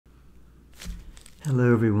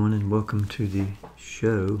Hello everyone and welcome to the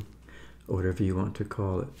show, or whatever you want to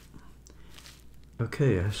call it.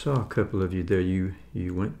 Okay, I saw a couple of you there. You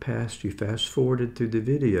fast forwarded through the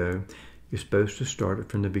video. You're supposed to start it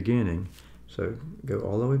from the beginning. So go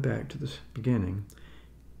all the way back to the beginning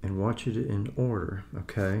and watch it in order,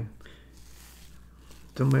 okay?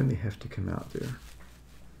 Don't make me have to come out there.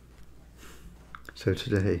 So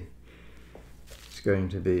today it's going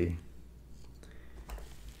to be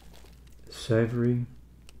Savory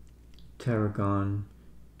Tarragon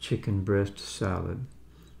chicken breast salad.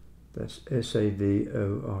 That's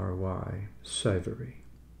S-A-V-O-R-Y, Savory.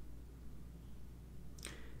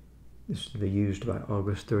 This will be used by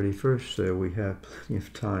August 31st, so we have plenty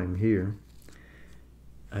of time here.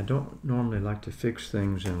 I don't normally like to fix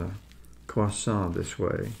things in a croissant this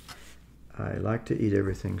way. I like to eat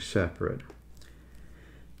everything separate.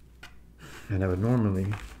 And I would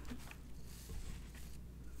normally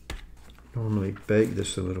bake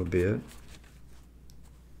this a little bit.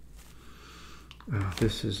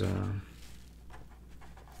 This is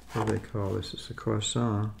what do they call this? It's a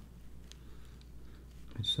croissant.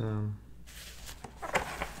 It's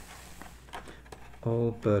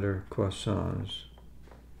all butter croissants,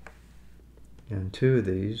 and two of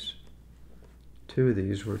these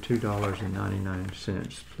were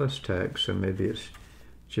 $2.99 plus tax, so maybe it's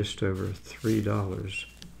just over $3.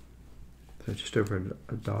 So just over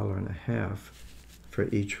 $1.50 for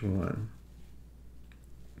each one.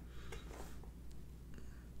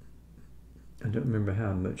 I don't remember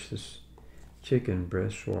how much this chicken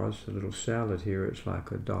breast was. The little salad here, it's like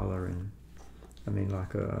 $1 and,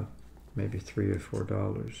 maybe $3 or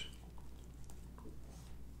 $4.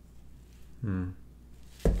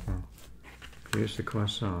 Well, here's the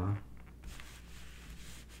croissant.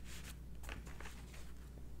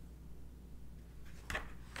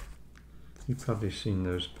 You've probably seen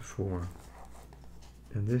those before.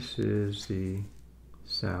 And this is the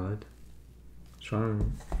salad. So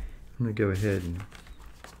I'm going to go ahead and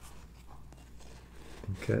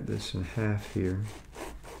cut this in half here.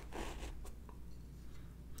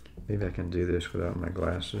 Maybe I can do this without my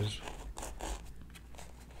glasses.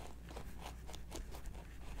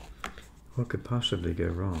 What could possibly go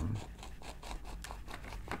wrong?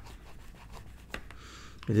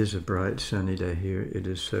 It is a bright sunny day here. It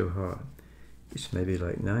is so hot. It's maybe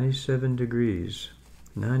like 97 degrees.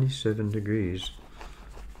 97 degrees.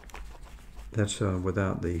 That's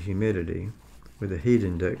without the humidity. With the heat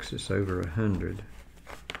index, it's over 100.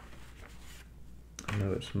 I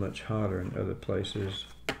know it's much hotter in other places.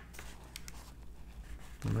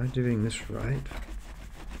 Am I doing this right?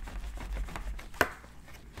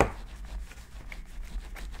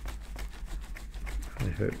 I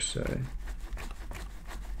hope so.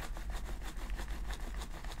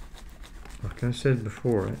 Like I said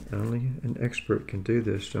before, only an expert can do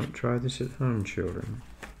this. Don't try this at home, children.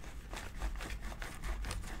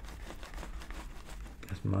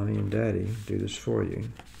 As mommy and daddy do this for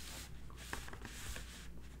you.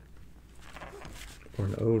 Or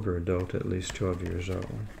an older adult, at least 12 years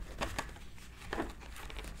old.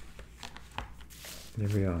 There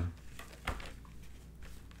we are.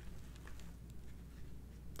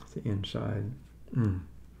 The inside.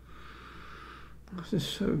 This is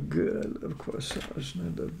so good. I love croissants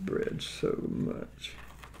and I love bread so much.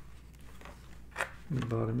 The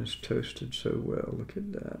bottom is toasted so well. Look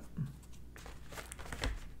at that.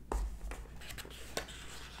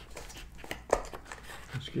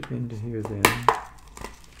 Let's get into here then.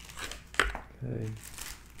 Okay.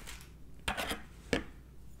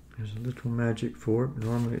 There's a little magic fork.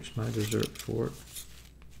 Normally it's my dessert fork.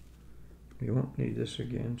 We won't need this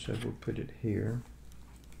again, so we'll put it here.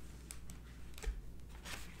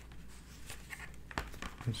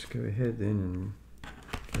 Let's go ahead then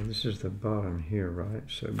and this is the bottom here, right?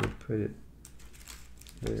 So we'll put it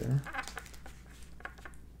there.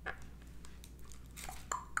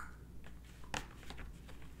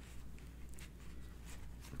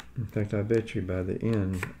 In fact, I bet you by the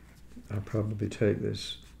end, I'll probably take the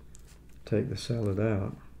salad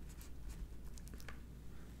out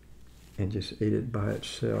and just eat it by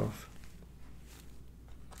itself.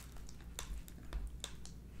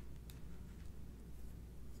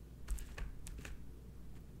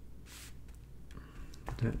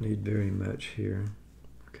 Don't need very much here.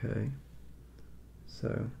 Okay,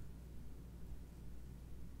 so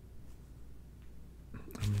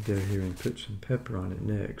I'm going to go here and put some pepper on it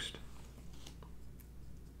next.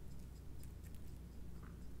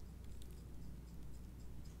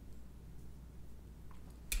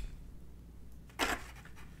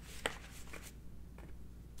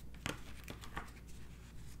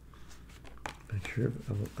 sure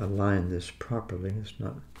I've aligned this properly. It's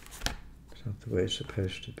not the way it's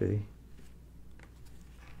supposed to be.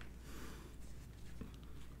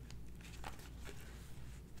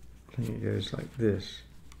 I think it goes like this.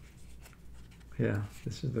 Yeah,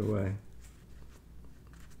 this is the way.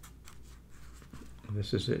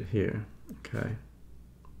 This is it here. Okay.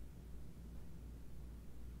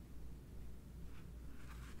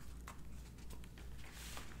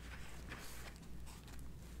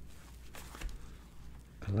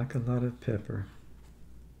 I like a lot of pepper.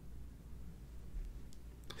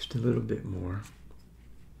 Just a little bit more.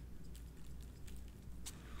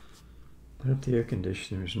 I hope the air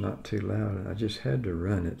conditioner is not too loud. I just had to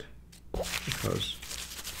run it because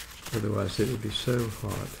otherwise it would be so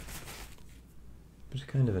hot. It's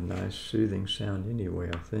kind of a nice soothing sound anyway,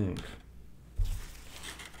 I think.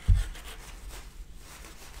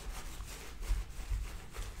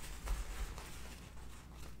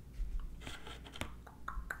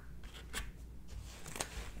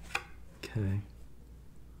 Okay.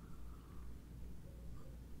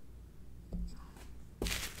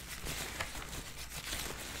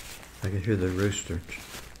 I can hear the rooster.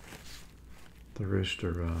 The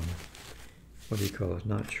rooster, what do you call it?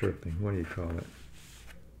 Not chirping. What do you call it?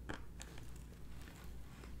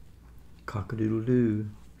 Cock-a-doodle-doo.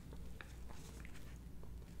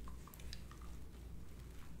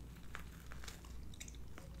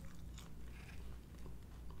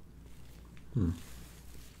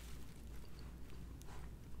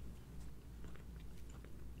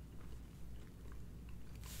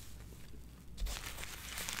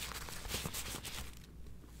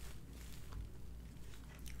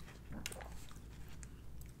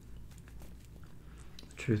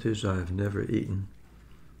 Truth is, I have never eaten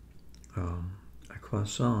a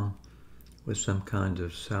croissant with some kind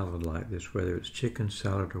of salad like this, whether it's chicken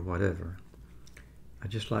salad or whatever. I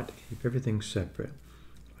just like to keep everything separate.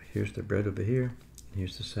 Here's the bread over here, and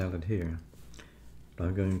here's the salad here. But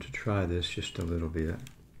I'm going to try this just a little bit,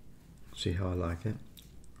 see how I like it.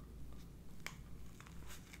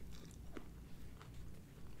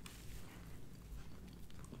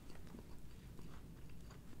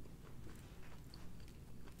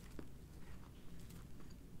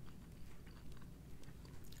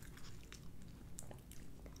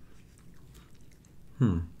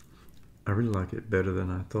 I really like it better than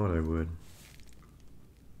I thought I would.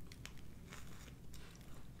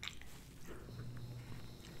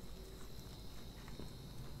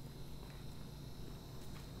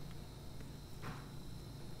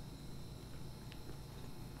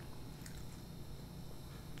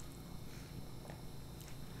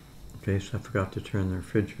 Okay, so I forgot to turn the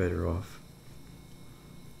refrigerator off.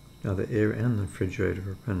 Now the air and the refrigerator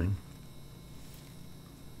are running.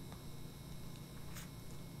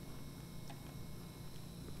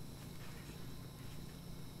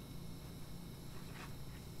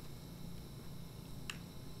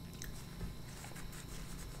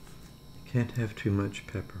 Can't have too much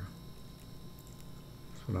pepper.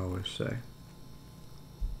 That's what I always say.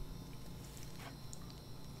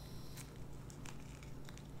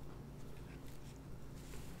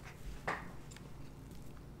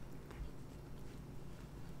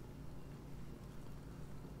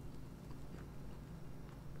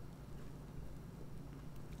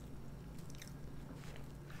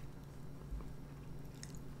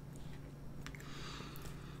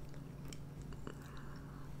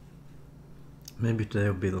 Maybe today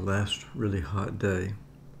will be the last really hot day.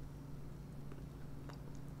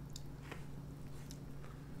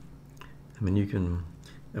 I mean,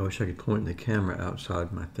 I wish I could point the camera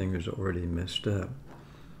outside. My fingers are already messed up.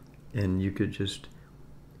 And you could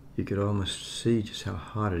almost see just how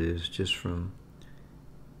hot it is just from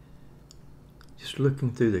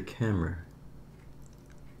looking through the camera.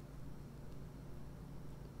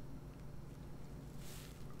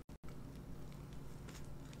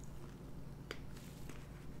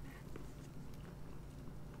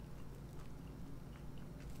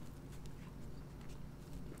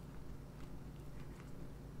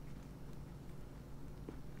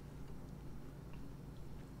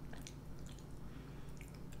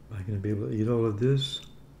 Am I going to be able to eat all of this?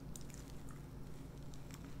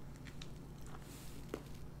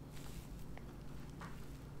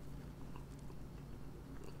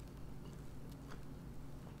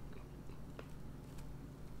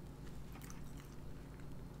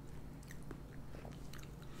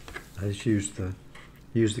 I just use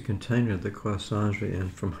the container the croissants are in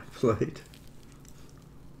for my plate.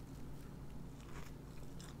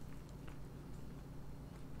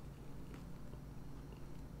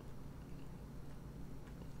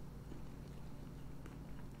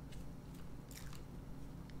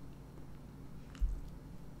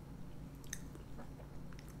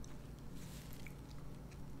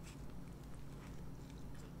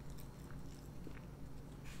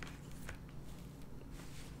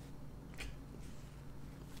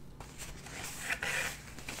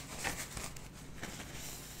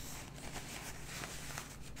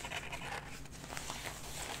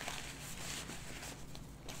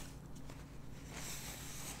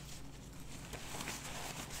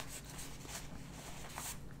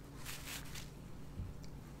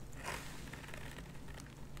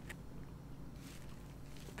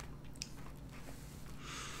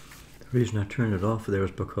 The reason I turned it off there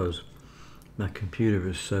is because my computer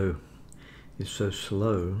is so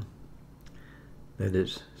slow that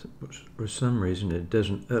it's, for some reason, it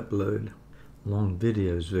doesn't upload long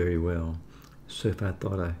videos very well. So if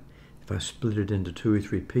I split it into 2 or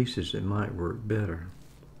 3 pieces, it might work better.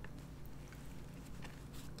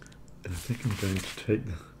 And I think I'm going to take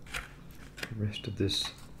the rest of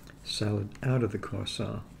this salad out of the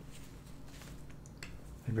croissant.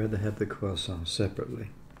 I'd rather have the croissant separately.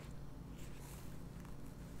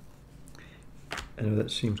 I know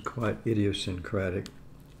that seems quite idiosyncratic,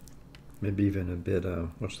 maybe even a bit,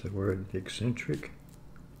 what's the word, eccentric?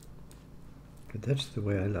 But that's the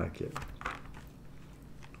way I like it.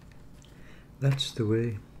 That's the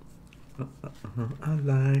way, I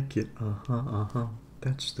like it,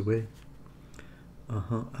 that's the way,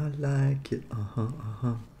 I like it,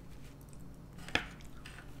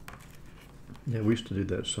 Yeah, we used to do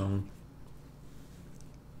that song.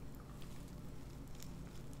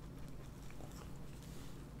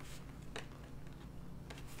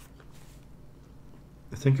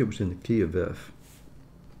 I think it was in the key of F.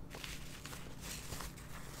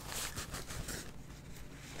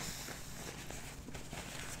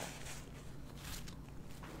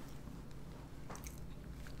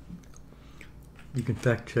 You can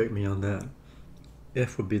fact check me on that.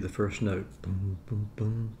 F would be the first note. Boom, boom,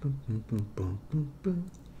 boom, boom, boom, boom, boom, boom,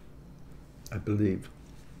 boom. I believe.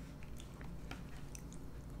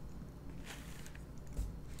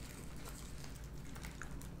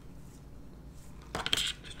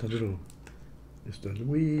 Just a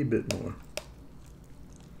wee bit more.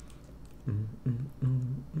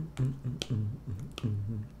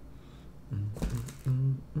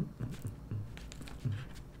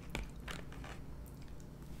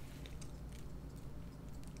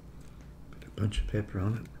 Put a bunch of pepper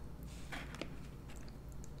on it.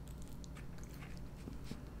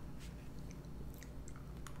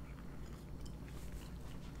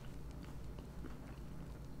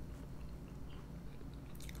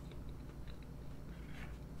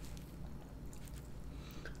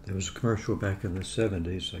 There was a commercial back in the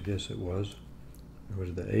 70s, I guess it was, or was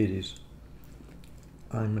it the 80s?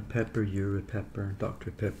 I'm a pepper, you're a pepper,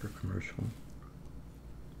 Dr. Pepper commercial.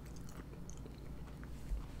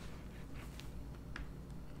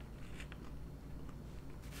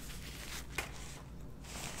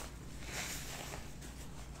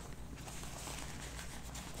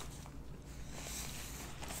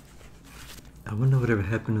 I wonder whatever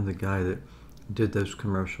happened to the guy that did those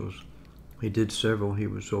commercials. He did several. He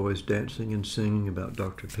was always dancing and singing about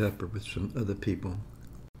Dr. Pepper with some other people.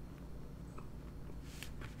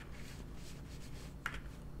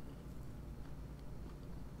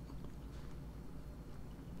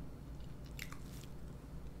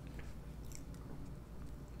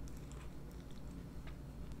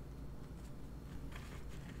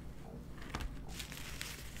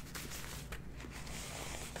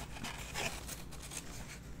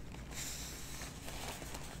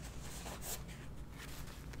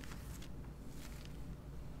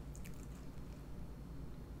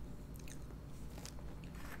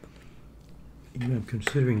 I'm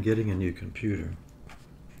considering getting a new computer.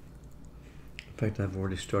 In fact, I've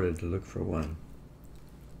already started to look for one,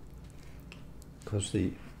 because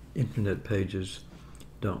the internet pages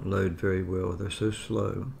don't load very well. They're so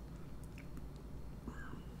slow.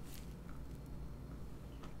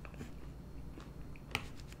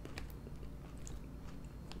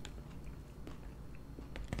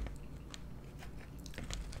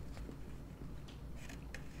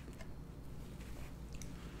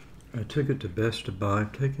 I took it to Best Buy.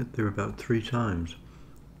 I've taken it there about 3 times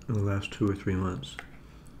in the last 2 or 3 months.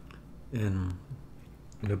 And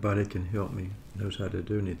nobody can help me, knows how to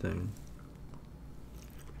do anything.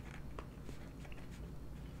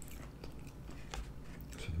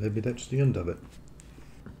 So maybe that's the end of it.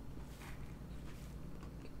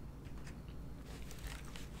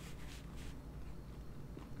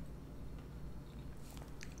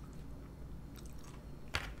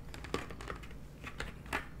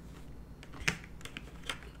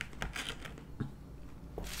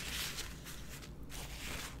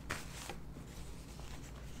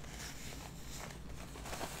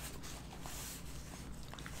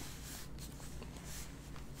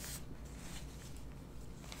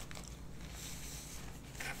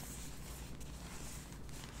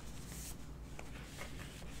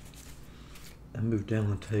 I moved down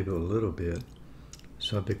the table a little bit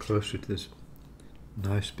so I'll be closer to this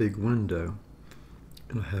nice big window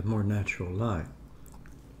and I'll have more natural light.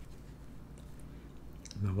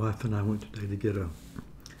 My wife and I went today to get a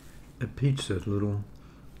pizza at a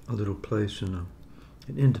little place in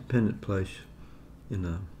an independent place in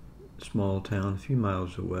small town a few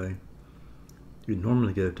miles away. We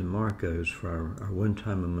normally go to Marco's for our one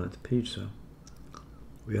time a month pizza.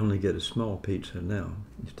 We only get a small pizza now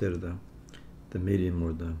instead of the medium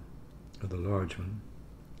or the large one.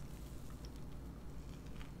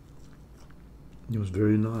 It was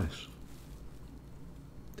very nice.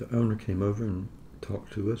 The owner came over and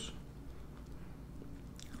talked to us.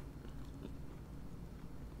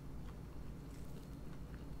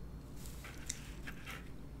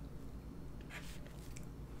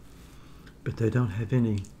 But they don't have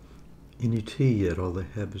any tea yet. All they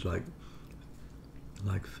have is like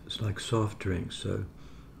soft drinks. So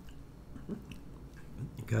you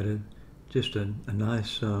got just a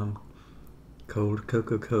nice cold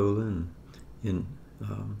Coca-Cola and in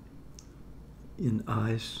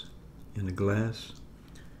ice in a glass,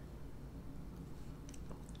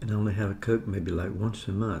 and I only have a Coke maybe like once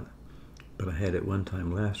a month. But I had it one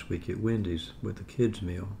time last week at Wendy's with a kids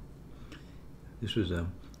meal. This was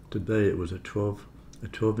today it was a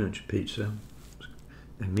 12-inch pizza,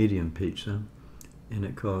 a medium pizza, and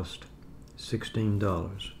it cost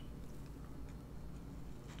 $16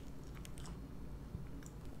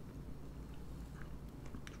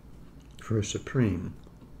 for a supreme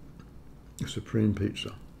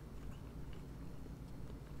pizza.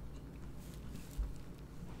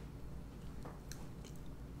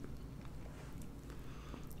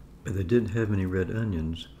 But they didn't have any red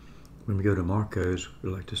onions. When we go to Marco's, we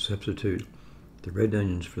like to substitute the red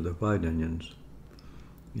onions for the white onions.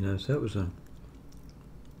 You know, so that was a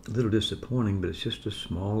little disappointing, but it's just a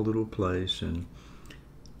small little place, and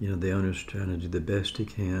you know, the owner's trying to do the best he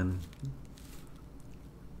can,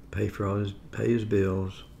 pay his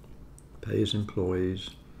bills, pay his employees,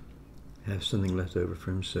 have something left over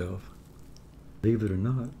for himself. Believe it or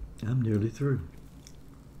not, I'm nearly through.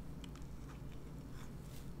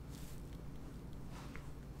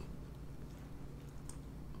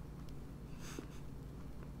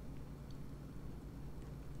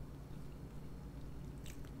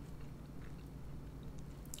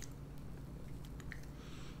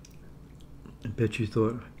 I bet you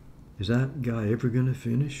thought, is that guy ever going to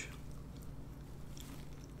finish?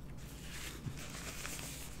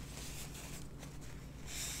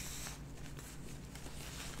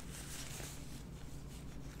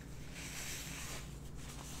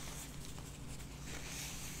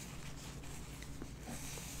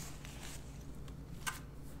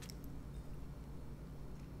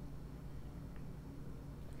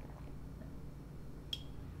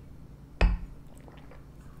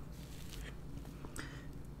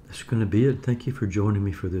 That's going to be it. Thank you for joining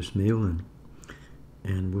me for this meal,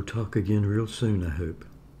 and we'll talk again real soon, I hope.